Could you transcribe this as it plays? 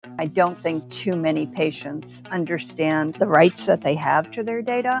I don't think too many patients understand the rights that they have to their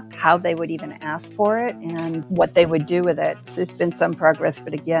data, how they would even ask for it, and what they would do with it. So there's been some progress,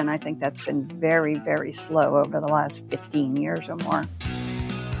 but again, I think that's been very, very slow over the last 15 years or more.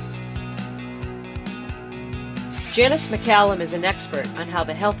 Janice McCallum is an expert on how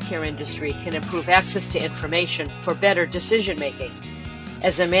the healthcare industry can improve access to information for better decision-making.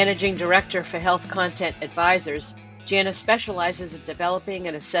 As a managing director for Health Content Advisors, Janice specializes in developing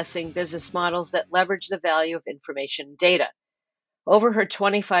and assessing business models that leverage the value of information and data. Over her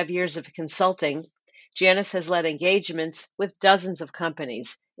 25 years of consulting, Janice has led engagements with dozens of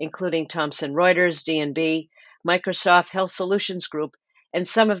companies, including Thomson Reuters, D&B, Microsoft Health Solutions Group, and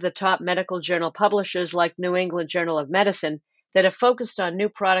some of the top medical journal publishers like New England Journal of Medicine that have focused on new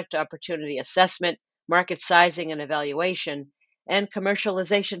product opportunity assessment, market sizing and evaluation, and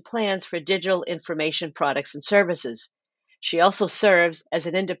commercialization plans for digital information products and services. She also serves as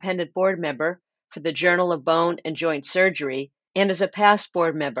an independent board member for the Journal of Bone and Joint Surgery and is a past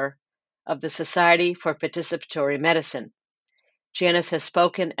board member of the Society for Participatory Medicine. Janice has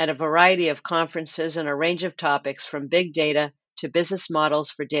spoken at a variety of conferences on a range of topics from big data to business models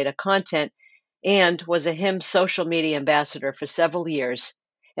for data content and was a HIMSS social media ambassador for several years.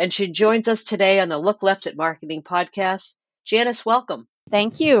 And she joins us today on the Look Left at Marketing podcast. Janice, welcome.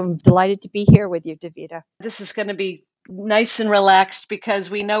 Thank you. I'm delighted to be here with you, Davida. This is going to be nice and relaxed because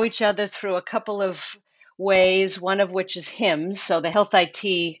we know each other through a couple of ways, one of which is HIMSS, so the health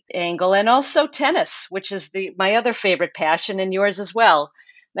IT angle, and also tennis, which is my other favorite passion and yours as well.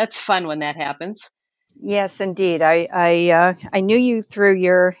 That's fun when that happens. Yes, indeed. I knew you through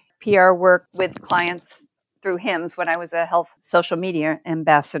your PR work with clients through HIMSS when I was a health social media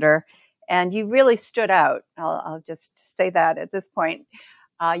ambassador. And you really stood out. I'll just say that at this point.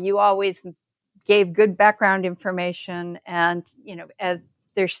 You always gave good background information. And,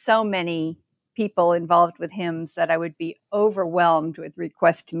 there's so many people involved with HIMSS that I would be overwhelmed with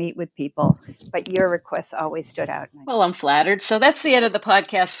requests to meet with people. But your requests always stood out. Well, I'm flattered. So that's the end of the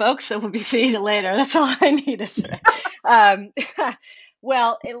podcast, folks. So we'll be seeing you later. That's all I needed.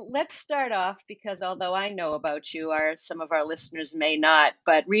 Well, let's start off because although I know about you, some of our listeners may not,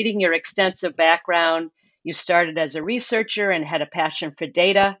 but reading your extensive background, you started as a researcher and had a passion for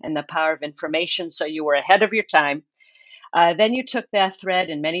data and the power of information, so you were ahead of your time. Then you took that thread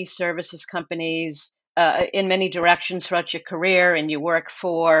in many services companies, in many directions throughout your career, and you worked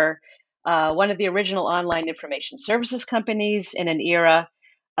for one of the original online information services companies in an era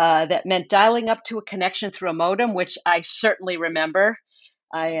that meant dialing up to a connection through a modem, which I certainly remember.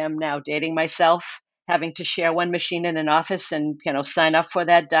 I am now dating myself, having to share one machine in an office and sign up for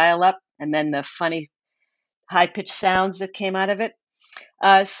that dial-up, and then the funny high-pitched sounds that came out of it.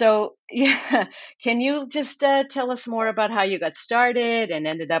 So, can you just tell us more about how you got started and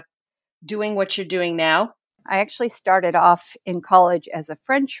ended up doing what you're doing now? I actually started off in college as a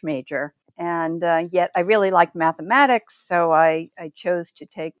French major, and yet I really liked mathematics, so I chose to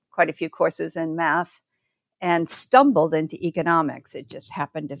take quite a few courses in math and stumbled into economics. It just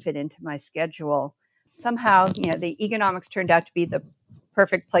happened to fit into my schedule. Somehow, the economics turned out to be the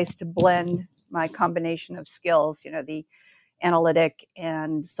perfect place to blend my combination of skills, the analytic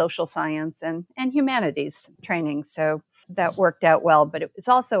and social science and humanities training. So that worked out well. But it was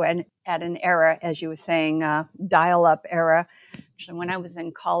also at an era, as you were saying, dial-up era. Actually, when I was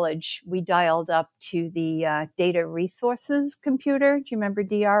in college, we dialed up to the data resources computer. Do you remember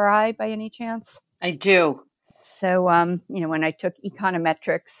DRI by any chance? I do. So, when I took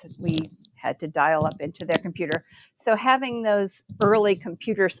econometrics, we had to dial up into their computer. So having those early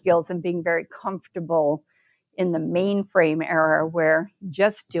computer skills and being very comfortable in the mainframe era where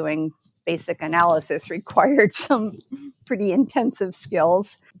just doing basic analysis required some pretty intensive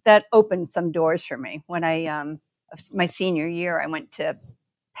skills, that opened some doors for me. When my senior year, I went to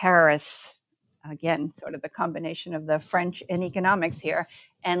Paris, again, sort of the combination of the French and economics here,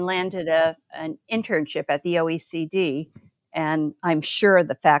 and landed an internship at the OECD. And I'm sure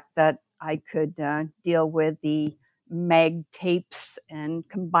the fact that I could deal with the mag tapes and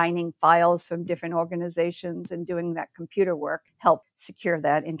combining files from different organizations and doing that computer work helped secure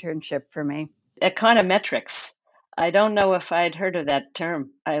that internship for me. Econometrics. I don't know if I'd heard of that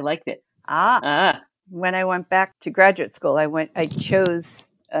term. I liked it. When I went back to graduate school, I chose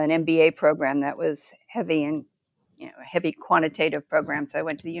an MBA program that was heavy in heavy quantitative programs. I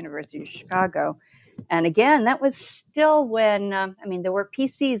went to the University of Chicago. And again, that was still when, there were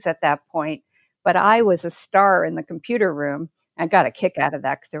PCs at that point, but I was a star in the computer room. I got a kick out of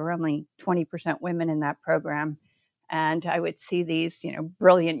that because there were only 20% women in that program. And I would see these,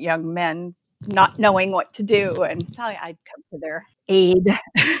 brilliant young men not knowing what to do. And so I'd come to their aid.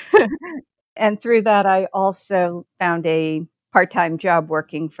 And through that, I also found a part-time job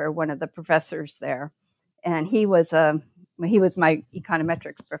working for one of the professors there. And he was my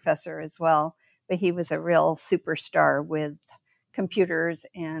econometrics professor as well, but he was a real superstar with computers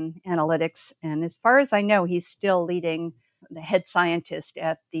and analytics. And as far as I know, he's still leading the head scientist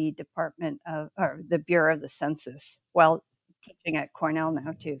at the the Bureau of the Census while teaching at Cornell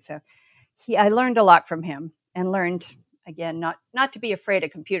now too. So I learned a lot from him and learned again not to be afraid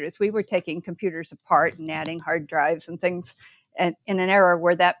of computers. We were taking computers apart and adding hard drives and things in an era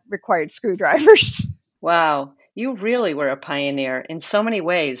where that required screwdrivers. Wow, you really were a pioneer in so many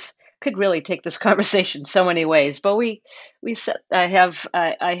ways. Could really take this conversation so many ways, but I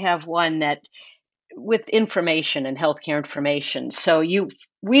have one that with information and healthcare information. So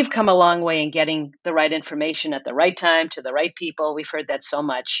we've come a long way in getting the right information at the right time to the right people. We've heard that so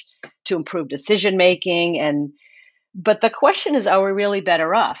much to improve decision making. But the question is, are we really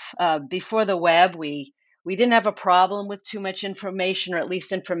better off? Before the web, we didn't have a problem with too much information, or at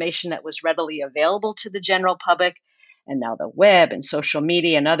least information that was readily available to the general public. And now the web and social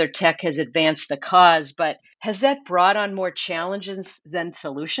media and other tech has advanced the cause. But has that brought on more challenges than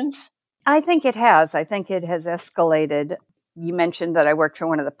solutions? I think it has. I think it has escalated. You mentioned that I worked for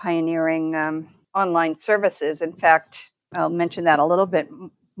one of the pioneering online services. In fact, I'll mention that a little bit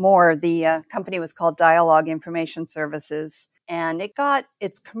more. The company was called Dialogue Information Services, and it got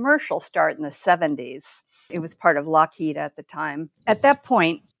its commercial start in the 70s. It was part of Lockheed at the time. At that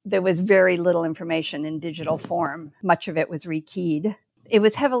point, there was very little information in digital form. Much of it was rekeyed. It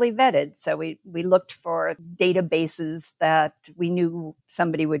was heavily vetted, so we looked for databases that we knew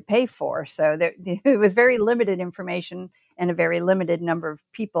somebody would pay for. So it was very limited information, and a very limited number of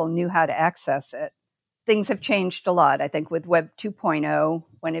people knew how to access it. Things have changed a lot, I think, with Web 2.0,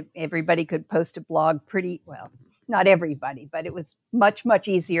 when everybody could post a blog not everybody, but it was much, much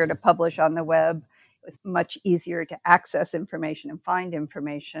easier to publish on the web. It was much easier to access information and find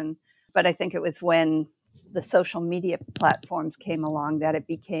information. But I think it was when the social media platforms came along that it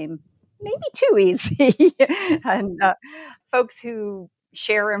became maybe too easy. And folks who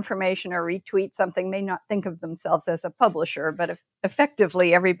share information or retweet something may not think of themselves as a publisher, but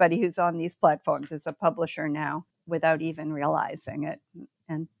effectively everybody who's on these platforms is a publisher now without even realizing it.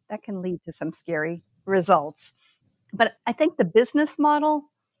 And that can lead to some scary results. But I think the business model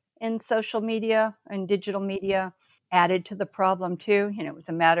in social media and digital media added to the problem too. It was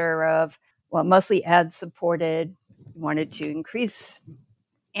a matter of, mostly ad supported. We wanted to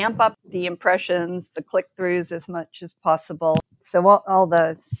amp up the impressions, the click-throughs as much as possible. So all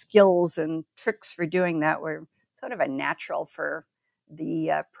the skills and tricks for doing that were sort of a natural for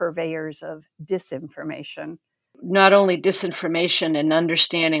the purveyors of disinformation. Not only disinformation and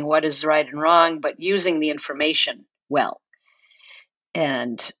understanding what is right and wrong, but using the information well.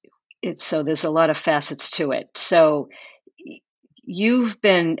 And so there's a lot of facets to it. So you've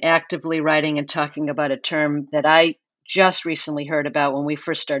been actively writing and talking about a term that I just recently heard about when we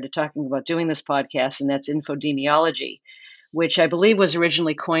first started talking about doing this podcast, and that's infodemiology, which I believe was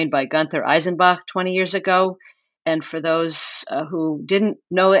originally coined by Gunther Eisenbach 20 years ago. And for those who didn't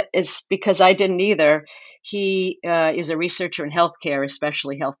know it, it's because I didn't either. He is a researcher in healthcare,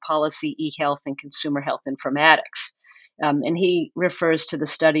 especially health policy, e-health, and consumer health informatics. And he refers to the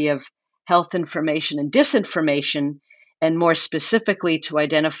study of health information and disinformation, and more specifically to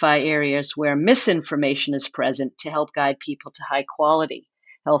identify areas where misinformation is present to help guide people to high quality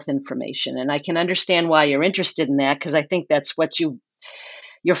health information. And I can understand why you're interested in that, because I think that's what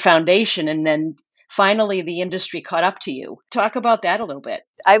your foundation, and then finally the industry caught up to you. Talk about that a little bit.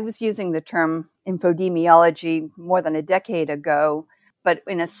 I was using the term infodemiology more than a decade ago, but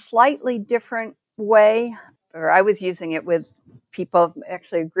in a slightly different way. Or I was using it with people,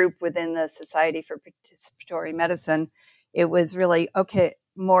 actually a group within the Society for Participatory Medicine. It was really,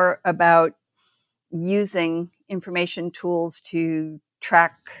 more about using information tools to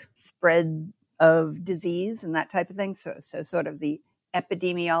track spread of disease and that type of thing. So sort of the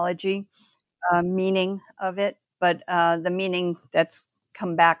epidemiology meaning of it. But the meaning that's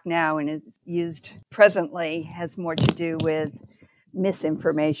come back now and is used presently has more to do with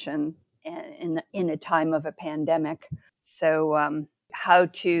misinformation in a time of a pandemic. So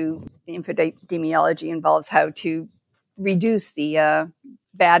infodemiology involves how to reduce the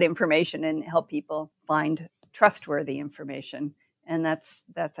bad information and help people find trustworthy information. And that's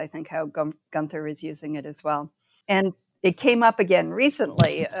I think how Gunther is using it as well. And it came up again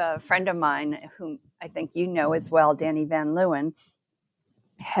recently. A friend of mine, whom I think you know as well, Danny Van Leeuwen,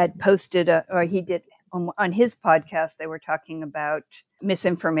 had posted, he did on his podcast, they were talking about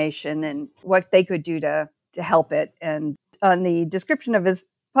misinformation and what they could do to help it. And on the description of his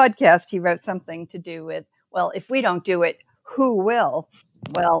podcast, he wrote something to do with, well, if we don't do it, who will?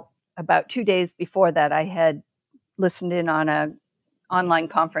 Well, about 2 days before that, I had listened in on an online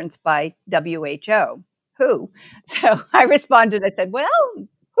conference by WHO. Who? So I responded, I said, well,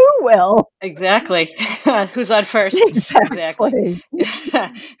 who will? Exactly. Who's on first? Exactly.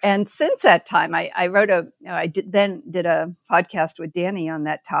 Exactly. And since that time, I wrote I did a podcast with Danny on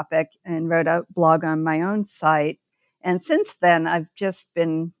that topic and wrote a blog on my own site. And since then, I've just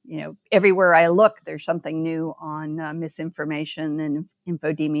been, everywhere I look, there's something new on misinformation and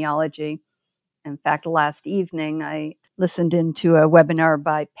infodemiology. In fact, last evening, I listened into a webinar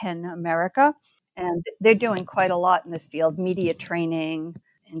by PEN America, and they're doing quite a lot in this field, media training,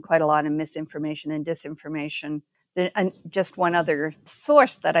 and quite a lot of misinformation and disinformation. And just one other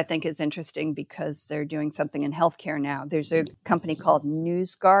source that I think is interesting because they're doing something in healthcare now. There's a company called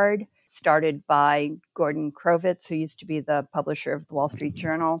NewsGuard, started by Gordon Krovitz, who used to be the publisher of the Wall Street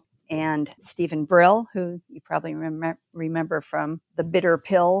Journal, and Stephen Brill, who you probably remember from The Bitter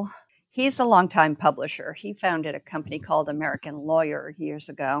Pill. He's a longtime publisher. He founded a company called American Lawyer years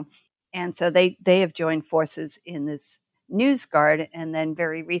ago. And so they have joined forces in this NewsGuard, and then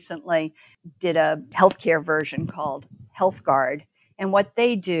very recently did a healthcare version called HealthGuard. And what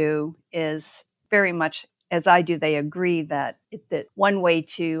they do is very much as I do, they agree that one way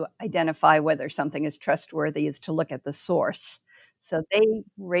to identify whether something is trustworthy is to look at the source. So they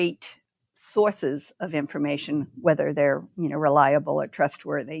rate sources of information, whether they're reliable or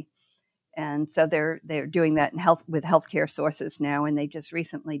trustworthy. And so they're doing that with healthcare sources now, and they just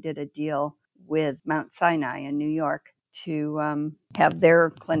recently did a deal with Mount Sinai in New York to have their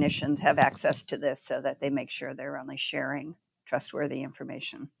clinicians have access to this so that they make sure they're only sharing trustworthy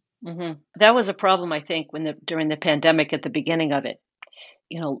information. Mm-hmm. That was a problem, I think, during the pandemic at the beginning of it.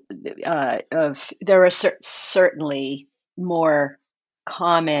 There are certainly more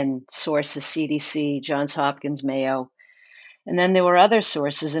common sources: CDC, Johns Hopkins, Mayo. And then there were other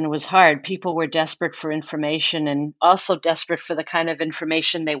sources, and it was hard. People were desperate for information and also desperate for the kind of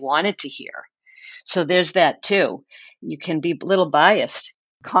information they wanted to hear. So there's that too. You can be a little biased.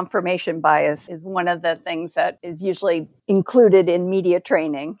 Confirmation bias is one of the things that is usually included in media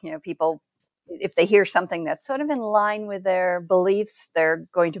training. People, if they hear something that's sort of in line with their beliefs, they're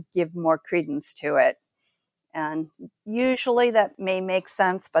going to give more credence to it. And usually that may make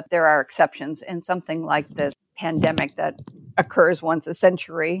sense, but there are exceptions. And something like this pandemic that occurs once a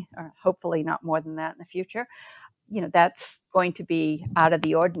century, or hopefully not more than that in the future, that's going to be out of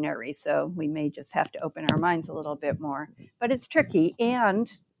the ordinary. So we may just have to open our minds a little bit more. But it's tricky and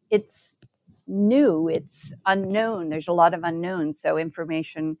it's new, it's unknown. There's a lot of unknowns. So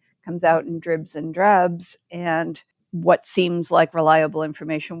information comes out in dribs and drabs. And what seems like reliable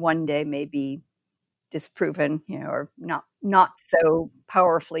information one day may be disproven, or not so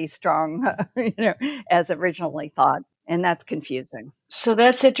powerfully strong, as originally thought. And that's confusing. So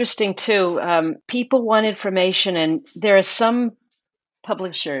that's interesting too. People want information, and there are some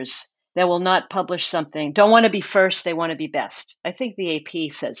publishers that will not publish something, don't want to be first, they want to be best. I think the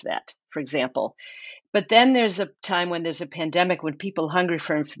AP says that, for example. But then there's a time when there's a pandemic when people are hungry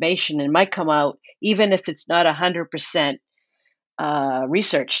for information and might come out, even if it's not 100%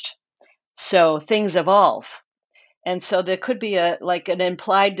 researched. So things evolve. And so there could be an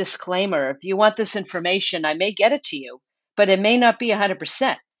implied disclaimer. If you want this information, I may get it to you, but it may not be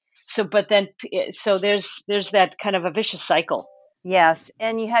 100%. So there's that kind of a vicious cycle. Yes.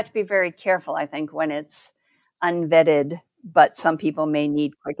 And you have to be very careful, I think, when it's unvetted, but some people may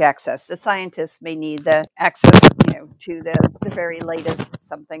need quick access. The scientists may need the access, to the very latest,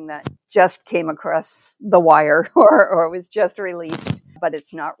 something that just came across the wire or was just released, but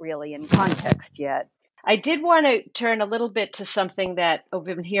it's not really in context yet. I did want to turn a little bit to something that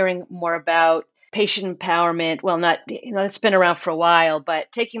we've been hearing more about, patient empowerment. Well, not, it's been around for a while,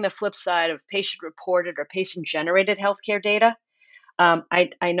 but taking the flip side of patient-reported or patient-generated healthcare data.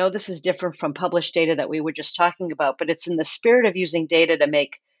 I know this is different from published data that we were just talking about, but it's in the spirit of using data to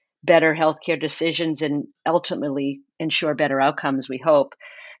make better healthcare decisions and ultimately ensure better outcomes, we hope.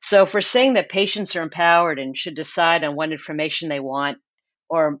 So if we're saying that patients are empowered and should decide on what information they want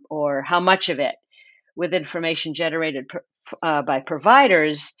or how much of it with information generated by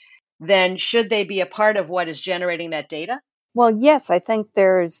providers, then should they be a part of what is generating that data? Well, yes, I think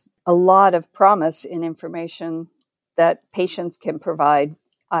there's a lot of promise in information that patients can provide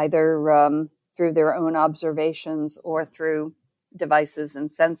either through their own observations or through devices and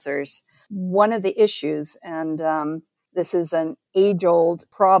sensors. One of the issues, and this is an age-old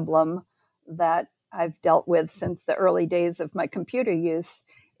problem that I've dealt with since the early days of my computer use,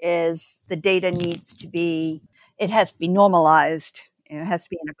 is the data it has to be normalized It has to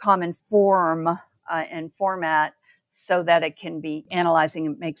be in a common form and format so that it can be analyzing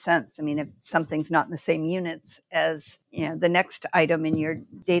and make sense. I mean, if something's not in the same units as the next item in your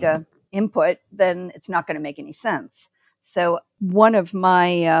data input, then it's not going to make any sense. So one of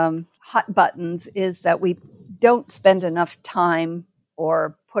my hot buttons is that we don't spend enough time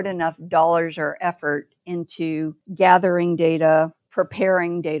or put enough dollars or effort into gathering data,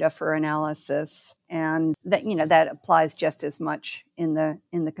 preparing data for analysis, and that applies just as much in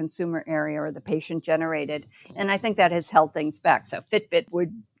the consumer area or the patient generated. And I think that has held things back. So Fitbit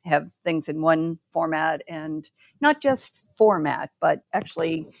would have things in one format, and not just format, but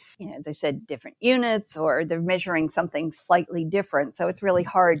actually, they said different units, or they're measuring something slightly different. So it's really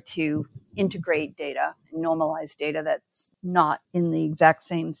hard to integrate data and normalize data that's not in the exact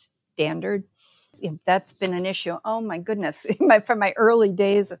same standard. That's been an issue. Oh my goodness. From my early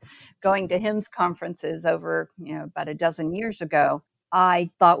days of going to HIMSS conferences over, about a dozen years ago,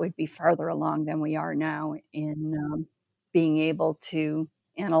 I thought we'd be farther along than we are now in being able to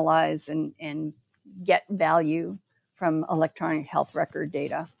analyze and get value from electronic health record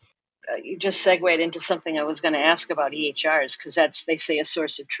data. You just segued into something I was going to ask about EHRs, because that's, they say, a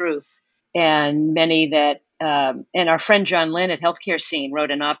source of truth. And many that, and our friend John Lynn at Healthcare Scene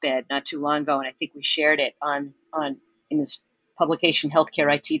wrote an op-ed not too long ago, and I think we shared it in his publication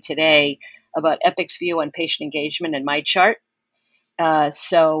Healthcare IT Today, about Epic's view on patient engagement and MyChart.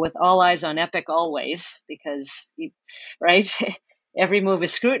 So with all eyes on Epic always, because, right, every move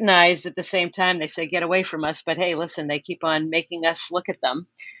is scrutinized. At the same time, they say, get away from us. But hey, listen, they keep on making us look at them.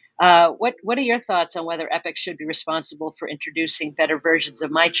 What are your thoughts on whether Epic should be responsible for introducing better versions of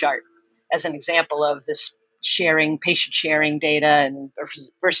MyChart as an example of this patient sharing data and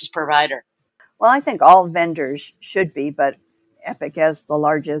versus provider? Well, I think all vendors should be, but Epic as the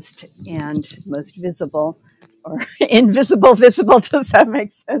largest and most visible, or visible, does that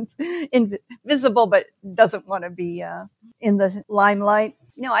make sense? Invisible, but doesn't want to be in the limelight.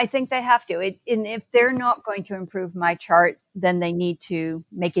 No, I think they have to. And if they're not going to improve MyChart, then they need to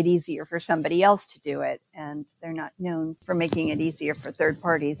make it easier for somebody else to do it. And they're not known for making it easier for third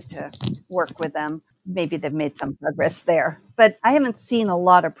parties to work with them. Maybe they've made some progress there. But I haven't seen a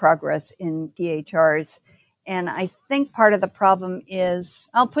lot of progress in EHRs. And I think part of the problem is,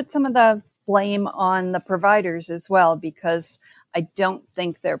 I'll put some of the blame on the providers as well, because I don't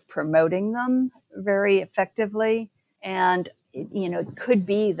think they're promoting them very effectively. And it could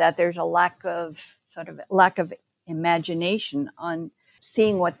be that there's a lack of imagination on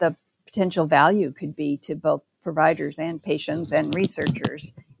seeing what the potential value could be to both providers and patients and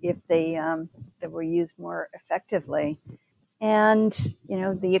researchers if they were used more effectively. And,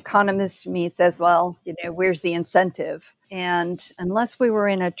 the economist in me says, well, where's the incentive? And unless we were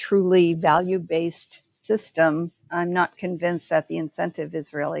in a truly value-based system, I'm not convinced that the incentive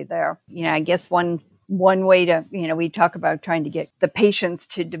is really there. I guess one way to, we talk about trying to get the patients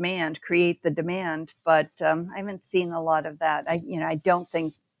to create the demand, but I haven't seen a lot of that. I don't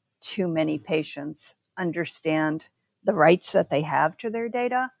think too many patients understand the rights that they have to their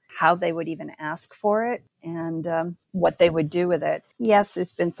data, how they would even ask for it, and what they would do with it. Yes,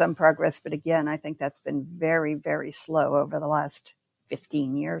 there's been some progress, but again, I think that's been very, very slow over the last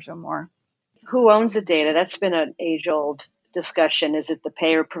 15 years or more. Who owns the data? That's been an age-old discussion. Is it the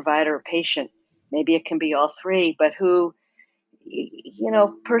payer, provider, or patient? Maybe it can be all three, but who,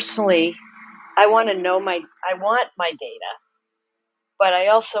 personally, I want my data, but I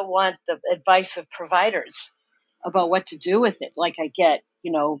also want the advice of providers about what to do with it. Like we get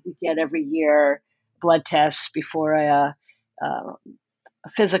every year blood tests before a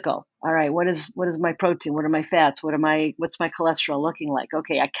physical. All right, what is my protein? What are my fats? What's my cholesterol looking like?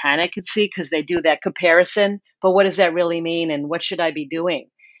 Okay, I kind of could see because they do that comparison, but what does that really mean, and what should I be doing?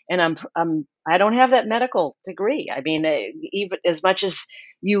 And I don't have that medical degree. I mean, even as much as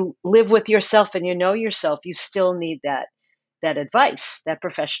you live with yourself and you know yourself, you still need that advice, that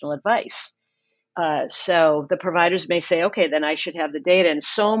professional advice. So the providers may say, okay, then I should have the data, and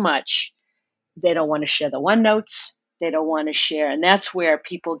so much they don't want to share the OneNotes. They don't want to share, and that's where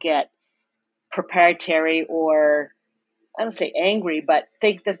people get proprietary, or I don't say angry, but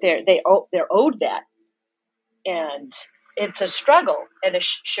think that they're owed that, and it's a struggle. And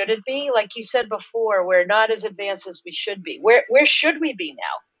should it be, like you said before, we're not as advanced as we should be? Where should we be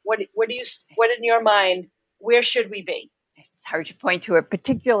now? What in your mind? Where should we be? It's hard to point to a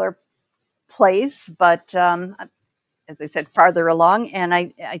particular place, but as I said, farther along. And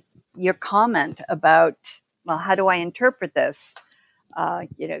I your comment about, well, how do I interpret this?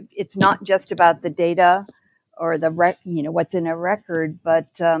 It's not just about the data or the what's in a record,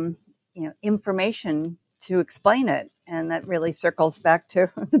 but information to explain it. And that really circles back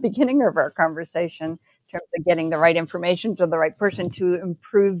to the beginning of our conversation in terms of getting the right information to the right person to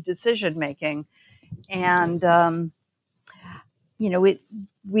improve decision making. And,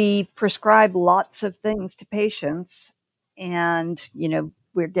 we prescribe lots of things to patients, and,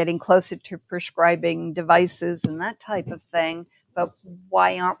 we're getting closer to prescribing devices and that type of thing. But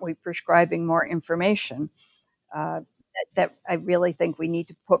why aren't we prescribing more information? That I really think we need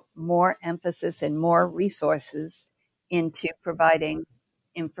to put more emphasis and more resources into providing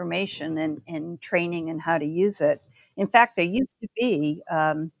information and training and how to use it. In fact, there used to be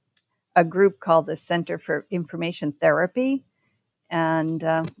a group called the Center for Information Therapy. And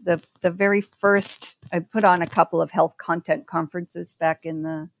the very first, I put on a couple of health content conferences back in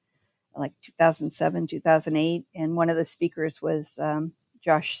the 2007, 2008. And one of the speakers was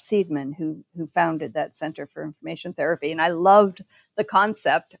Josh Seidman, who founded that Center for Information Therapy. And I loved the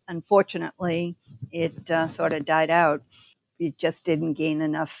concept. Unfortunately, it sort of died out. It just didn't gain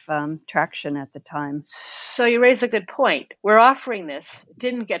enough traction at the time. So you raise a good point. We're offering this. It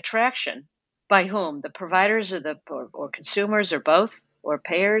didn't get traction. By whom? The providers or consumers or both or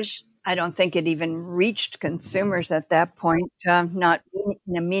payers? I don't think it even reached consumers at that point, not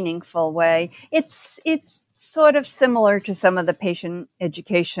in a meaningful way. It's sort of similar to some of the patient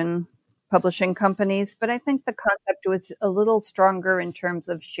education publishing companies, but I think the concept was a little stronger in terms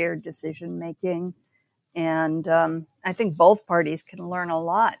of shared decision making. And I think both parties can learn a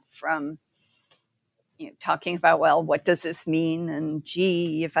lot from talking about, well, what does this mean? And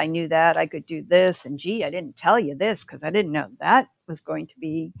gee, if I knew that, I could do this. And gee, I didn't tell you this because I didn't know that was going to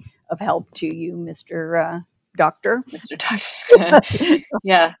be of help to you, Mr. Doctor. Mr. Doctor.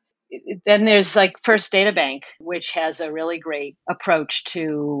 Yeah. Then there's First Data Bank, which has a really great approach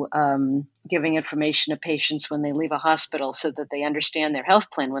to giving information to patients when they leave a hospital so that they understand their health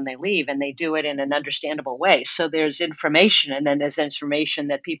plan when they leave, and they do it in an understandable way. So there's information, and then there's information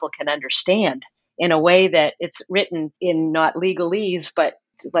that people can understand in a way that it's written in not legalese, but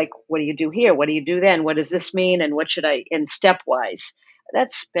what do you do here? What do you do then? What does this mean? And what should I, in stepwise?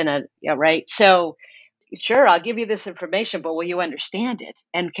 That's been right. So sure, I'll give you this information, but will you understand it?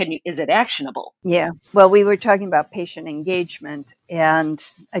 And is it actionable? Yeah. Well, we were talking about patient engagement, and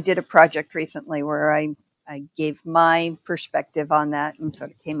I did a project recently where I gave my perspective on that and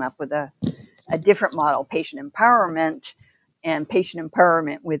sort of came up with a different model, patient empowerment and patient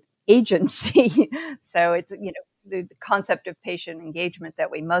empowerment with agency. So it's, the concept of patient engagement that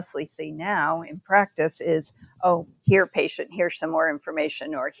we mostly see now in practice is, oh, here, patient, here's some more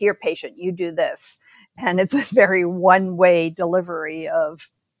information, or here, patient, you do this. And it's a very one-way delivery of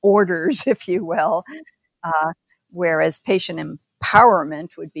orders, if you will, whereas patient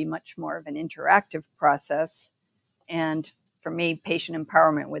empowerment would be much more of an interactive process. And for me, patient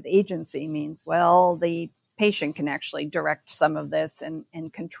empowerment with agency means, well, the patient can actually direct some of this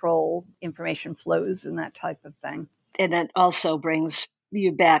and control information flows and that type of thing. And that also brings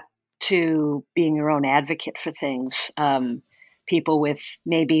you back to being your own advocate for things. People with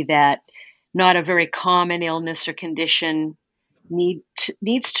maybe that not a very common illness or condition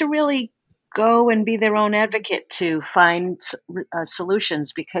needs to really go and be their own advocate to find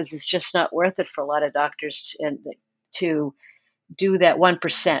solutions, because it's just not worth it for a lot of doctors to do that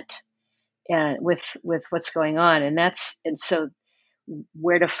 1%. With what's going on, and so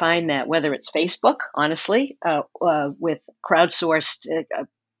where to find that, whether it's Facebook, honestly, with crowdsourced,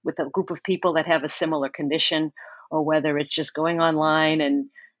 with a group of people that have a similar condition, or whether it's just going online and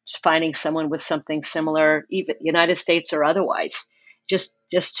just finding someone with something similar, even United States or otherwise, just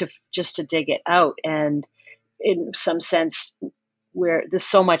to dig it out. And in some sense, where there's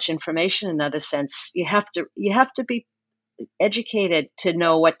so much information, in another sense, you have to be educated to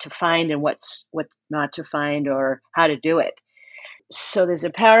know what to find and what not to find, or how to do it. So there's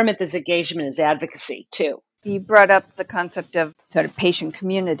empowerment, there's engagement, there's advocacy too. You brought up the concept of sort of patient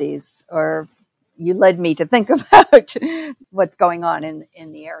communities, or you led me to think about what's going on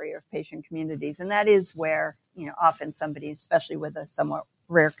in the area of patient communities. And that is where, often somebody, especially with a somewhat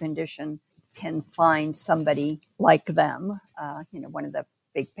rare condition, can find somebody like them. One of the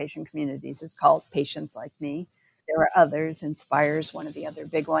big patient communities is called Patients Like Me. There are others. Inspire's one of the other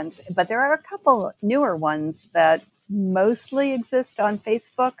big ones. But there are a couple newer ones that mostly exist on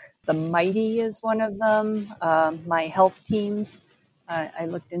Facebook. The Mighty is one of them. My Health Teams. I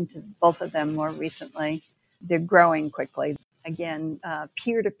looked into both of them more recently. They're growing quickly. Again,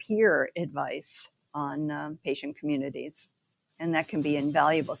 peer-to-peer advice on patient communities. And that can be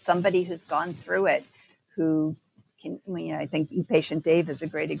invaluable. Somebody who's gone through it, who I think ePatient Dave is a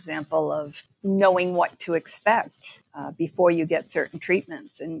great example of knowing what to expect before you get certain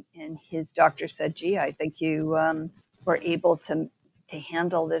treatments. And his doctor said, gee, I think you were able to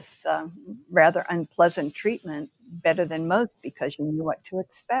handle this rather unpleasant treatment better than most because you knew what to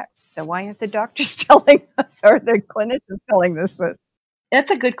expect. So why aren't the doctors telling us or the clinicians telling us this?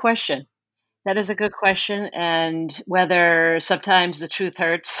 That's a good question. That is a good question. And whether sometimes the truth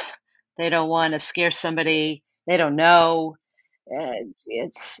hurts, they don't want to scare somebody, they don't know. I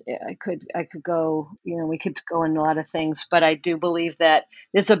could go, we could go in a lot of things, but I do believe that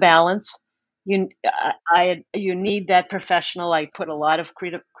it's a balance. You need that professional. I put a lot of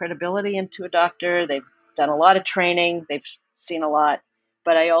credibility into a doctor. They've done a lot of training. They've seen a lot,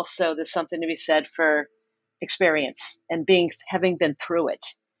 but there's something to be said for experience and having been through it.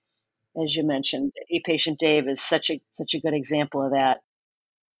 As you mentioned, ePatient Dave is such a good example of that.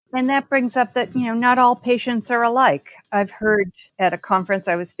 And that brings up that, not all patients are alike. I've heard at a conference,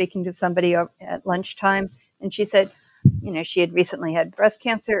 I was speaking to somebody at lunchtime, and she said, she had recently had breast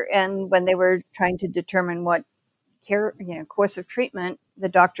cancer. And when they were trying to determine what course of treatment, the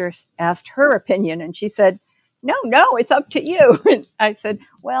doctor asked her opinion. And she said, no, it's up to you. And I said,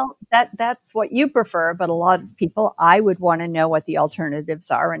 well, that's what you prefer. But a lot of people, I would want to know what the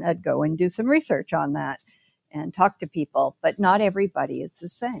alternatives are. And I'd go and do some research on that and talk to people, but not everybody is the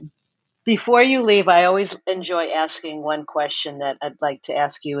same. Before you leave, I always enjoy asking one question that I'd like to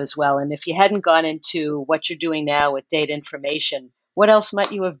ask you as well. And if you hadn't gone into what you're doing now with data information, what else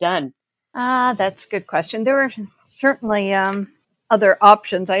might you have done? That's a good question. There were certainly other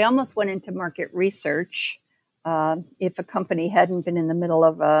options. I almost went into market research. If a company hadn't been in the middle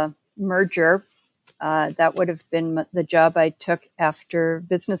of a merger, that would have been the job I took after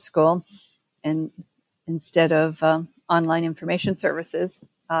business school. And instead of online information services,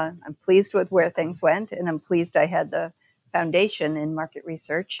 I'm pleased with where things went, and I'm pleased I had the foundation in market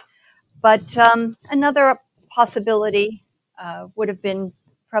research. But another possibility would have been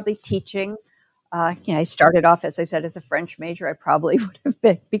probably teaching. I started off, as I said, as a French major. I probably would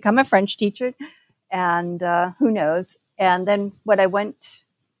have become a French teacher, and who knows. And then when I went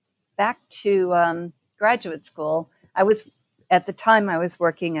back to graduate school, at the time I was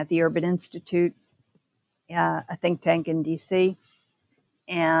working at the Urban Institute, a think tank in DC.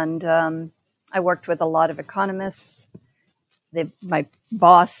 And I worked with a lot of economists. My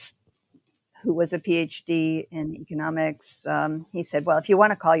boss, who was a PhD in economics, he said, well, if you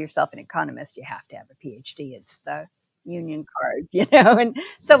want to call yourself an economist, you have to have a PhD. It's the union card, And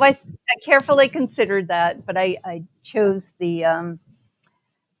so I carefully considered that, but I chose the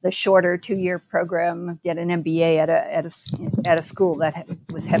shorter 2-year program, get an MBA at a school that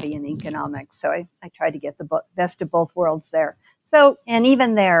was heavy in economics. So I tried to get the best of both worlds there. So, and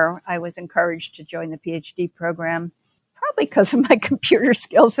even there, I was encouraged to join the PhD program, probably because of my computer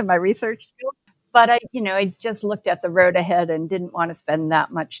skills and my research skills. But I just looked at the road ahead and didn't want to spend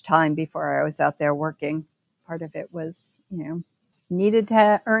that much time before I was out there working. Part of it was, needed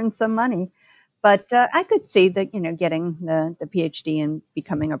to earn some money. But I could see that, getting the PhD and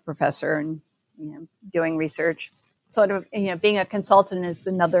becoming a professor and, doing research, sort of, being a consultant is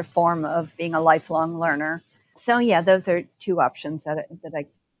another form of being a lifelong learner. So, yeah, those are two options that I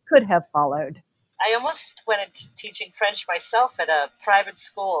could have followed. I almost went into teaching French myself at a private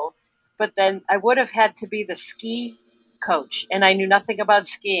school, but then I would have had to be the ski coach, and I knew nothing about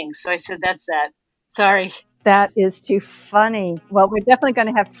skiing. So I said, that's that. Sorry. That is too funny. Well, we're definitely going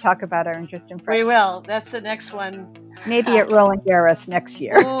to have to talk about our interest in French. We will. That's the next one. Maybe at Roland Garros next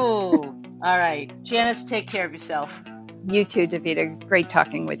year. Ooh, all right. Janice, take care of yourself. You too, Davida. Great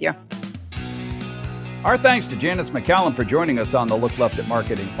talking with you. Our thanks to Janice McCallum for joining us on the Look Left at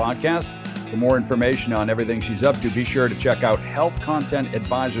Marketing podcast. For more information on everything she's up to, be sure to check out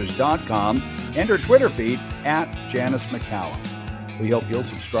healthcontentadvisors.com and her Twitter feed at Janice McCallum. We hope you'll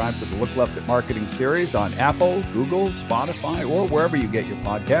subscribe to the Look Left at Marketing series on Apple, Google, Spotify, or wherever you get your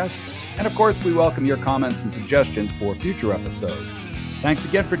podcasts. And of course, we welcome your comments and suggestions for future episodes. Thanks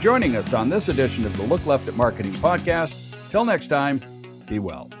again for joining us on this edition of the Look Left at Marketing podcast. Till next time, be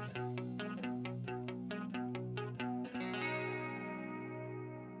well.